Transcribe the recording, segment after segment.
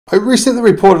I recently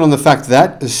reported on the fact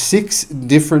that 6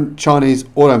 different Chinese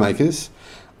automakers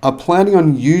are planning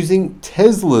on using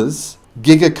Tesla's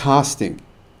giga casting.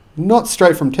 Not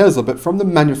straight from Tesla, but from the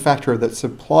manufacturer that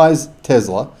supplies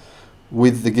Tesla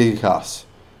with the gigacast.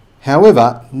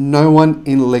 However, no one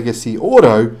in Legacy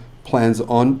Auto plans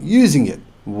on using it.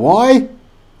 Why?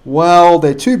 Well,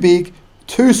 they're too big,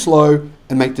 too slow,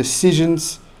 and make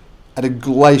decisions at a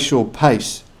glacial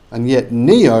pace. And yet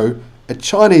NIO, a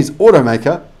Chinese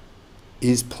automaker,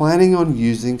 is planning on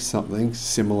using something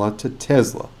similar to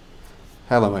Tesla.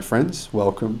 Hello my friends,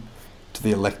 welcome to the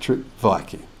Electric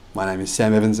Viking. My name is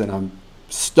Sam Evans and I'm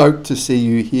stoked to see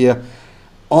you here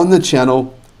on the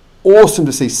channel. Awesome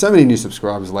to see so many new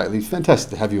subscribers lately.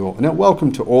 Fantastic to have you all. Now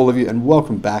welcome to all of you and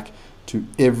welcome back to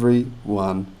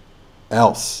everyone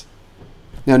else.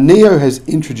 Now NIO has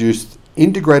introduced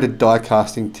integrated die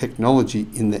casting technology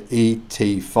in the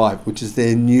ET5, which is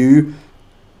their new,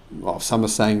 well, some are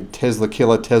saying Tesla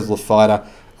killer, Tesla fighter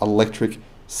electric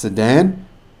sedan.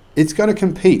 It's going to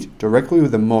compete directly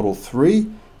with the Model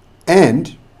 3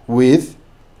 and with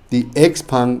the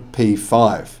XPeng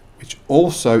P5, which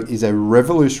also is a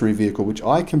revolutionary vehicle, which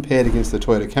I compared against the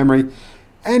Toyota Camry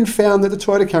and found that the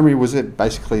Toyota Camry was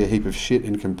basically a heap of shit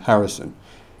in comparison.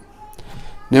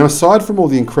 Now, aside from all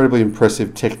the incredibly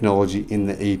impressive technology in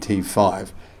the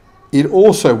ET5, it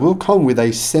also will come with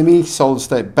a semi-solid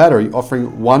state battery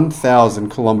offering 1,000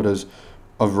 kilometers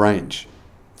of range.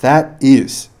 That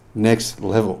is next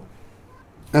level.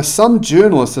 Now, some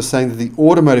journalists are saying that the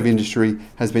automotive industry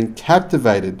has been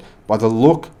captivated by the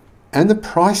look and the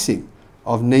pricing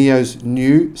of NIO's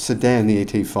new sedan, the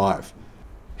ET5.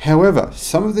 However,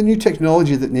 some of the new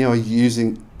technology that NIO are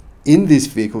using in this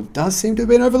vehicle does seem to have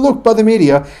been overlooked by the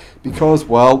media because,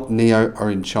 well, NIO are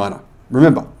in China.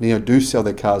 Remember, NIO do sell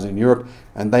their cars in Europe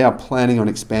and they are planning on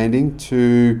expanding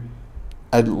to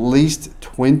at least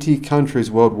 20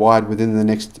 countries worldwide within the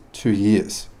next 2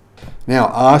 years. Now,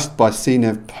 asked by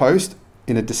CNEV Post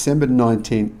in a December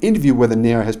 19 interview whether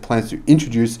NIO has plans to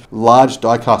introduce large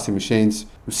die casting machines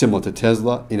similar to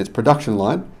Tesla in its production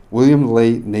line, William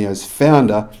Li, NIO's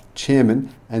founder,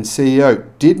 chairman and CEO,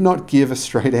 did not give a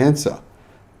straight answer,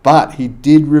 but he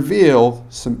did reveal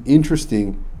some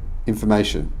interesting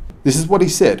information. This is what he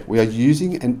said: "We are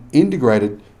using an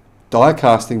integrated die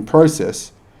casting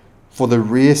process for the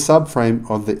rear subframe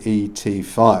of the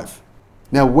ET5.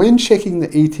 Now, when checking the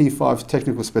ET5's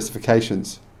technical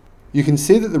specifications, you can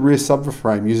see that the rear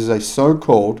subframe uses a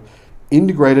so-called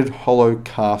integrated hollow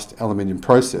cast aluminium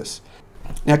process.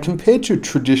 Now, compared to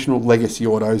traditional Legacy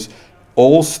Auto's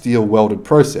all steel welded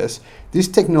process, this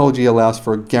technology allows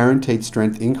for a guaranteed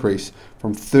strength increase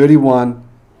from 31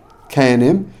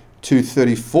 kN to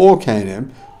 34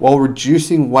 kN while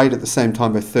reducing weight at the same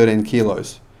time by 13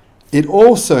 kilos. It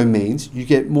also means you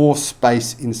get more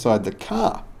space inside the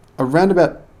car, around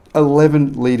about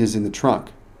 11 litres in the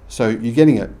trunk. So you're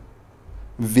getting a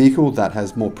vehicle that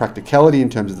has more practicality in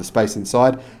terms of the space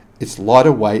inside, it's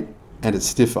lighter weight and it's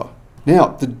stiffer. Now,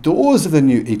 the doors of the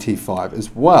new ET5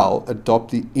 as well adopt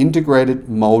the integrated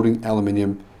molding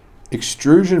aluminium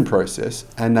extrusion process,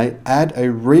 and they add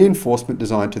a reinforcement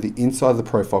design to the inside of the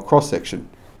profile cross-section.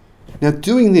 Now,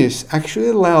 doing this actually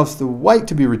allows the weight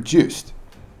to be reduced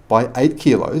by 8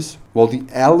 kilos, while the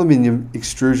aluminium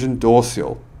extrusion door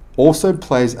sill also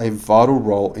plays a vital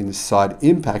role in the side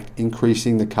impact,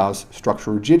 increasing the car's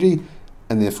structural rigidity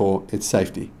and therefore its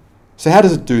safety. So how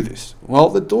does it do this? Well,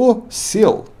 the door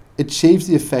sill achieves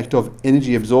the effect of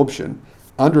energy absorption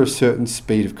under a certain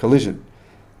speed of collision,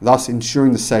 thus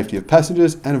ensuring the safety of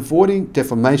passengers and avoiding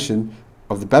deformation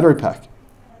of the battery pack.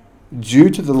 Due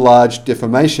to the large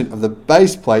deformation of the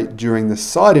base plate during the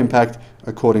side impact,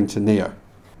 according to NIO.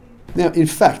 Now, in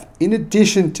fact, in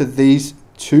addition to these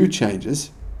 2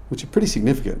 changes, which are pretty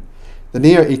significant, the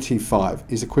NIO ET5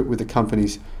 is equipped with the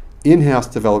company's in-house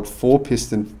developed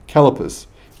 4-piston calipers,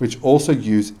 which also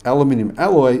use aluminium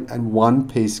alloy and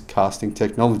one-piece casting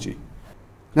technology.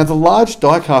 Now, the large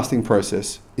die casting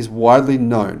process is widely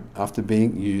known after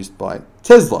being used by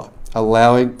Tesla,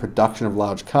 allowing production of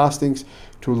large castings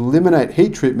to eliminate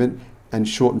heat treatment and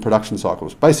shorten production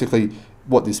cycles. Basically,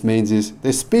 what this means is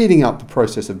they're speeding up the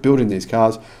process of building these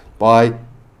cars by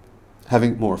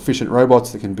having more efficient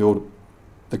robots that can build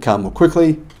the car more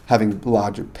quickly, having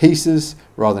larger pieces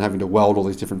rather than having to weld all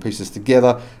these different pieces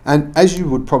together. And as you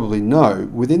would probably know,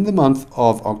 within the month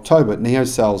of October, NIO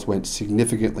sales went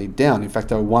significantly down. In fact,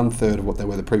 they were 1/3 of what they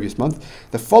were the previous month.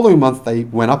 The following month, they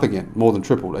went up again, more than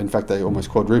tripled. In fact, they almost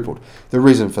quadrupled. The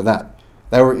reason for that: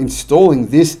 they were installing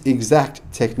this exact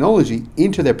technology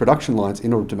into their production lines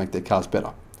in order to make their cars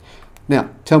better. Now,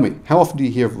 tell me, how often do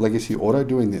you hear of Legacy Auto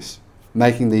doing this?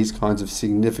 making these kinds of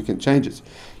significant changes.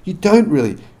 You don't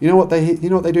really. You know what they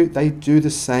do? They do the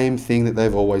same thing that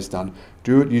they've always done.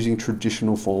 Do it using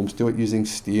traditional forms, do it using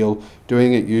steel,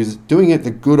 doing it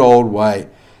the good old way.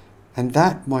 And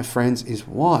that, my friends, is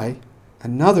why,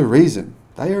 another reason,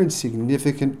 they are in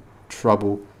significant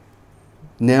trouble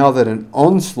now that an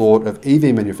onslaught of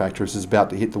EV manufacturers is about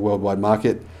to hit the worldwide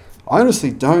market. I honestly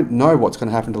don't know what's going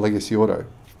to happen to Legacy Auto,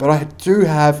 but I do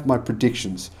have my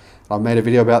predictions. I've made a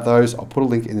video about those. I'll put a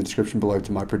link in the description below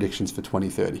to my predictions for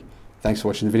 2030. Thanks for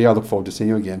watching the video. I look forward to seeing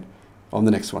you again on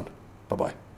the next one. Bye-bye.